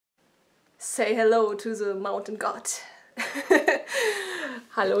Say hello to the mountain god.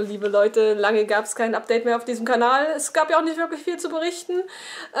 Hallo liebe Leute, lange gab es kein Update mehr auf diesem Kanal. Es gab ja auch nicht wirklich viel zu berichten,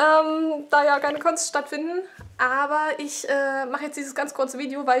 da ja keine Cons stattfinden. Aber ich mache jetzt dieses ganz kurze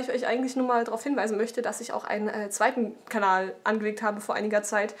Video, weil ich euch eigentlich nur mal darauf hinweisen möchte, dass ich auch einen zweiten Kanal angelegt habe vor einiger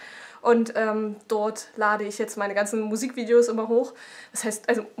Zeit. Und dort lade ich jetzt meine ganzen Musikvideos immer hoch. Das heißt,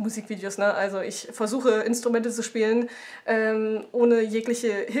 also Musikvideos, ne? Also ich versuche Instrumente zu spielen ohne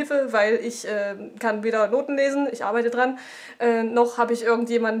jegliche Hilfe, weil ich kann weder Noten lesen, ich arbeite dran, noch habe ich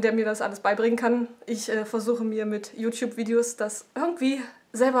irgendjemanden, der mir das alles beibringen kann. Ich versuche mir mit YouTube-Videos das irgendwie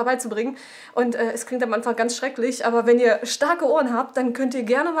selber beizubringen. Und es klingt am Anfang ganz schrecklich, aber wenn ihr starke Ohren habt, dann könnt ihr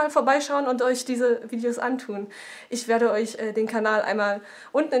gerne mal vorbeischauen und euch diese Videos antun. Ich werde euch den Kanal einmal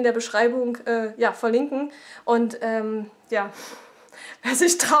unten in der Beschreibung ja, verlinken. Und ja, wer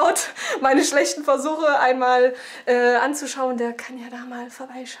sich traut, meine schlechten Versuche einmal anzuschauen, der kann ja da mal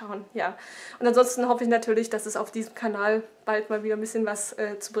vorbeischauen. Ja. Und ansonsten hoffe ich natürlich, dass es auf diesem Kanal bald mal wieder ein bisschen was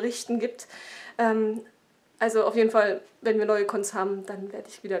zu berichten gibt. Also auf jeden Fall, wenn wir neue Cons haben, dann werde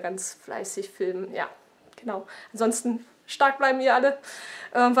ich wieder ganz fleißig filmen. Ja, genau. Ansonsten stark bleiben ihr alle.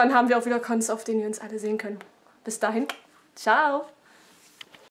 Irgendwann haben wir auch wieder Cons, auf denen wir uns alle sehen können. Bis dahin, ciao!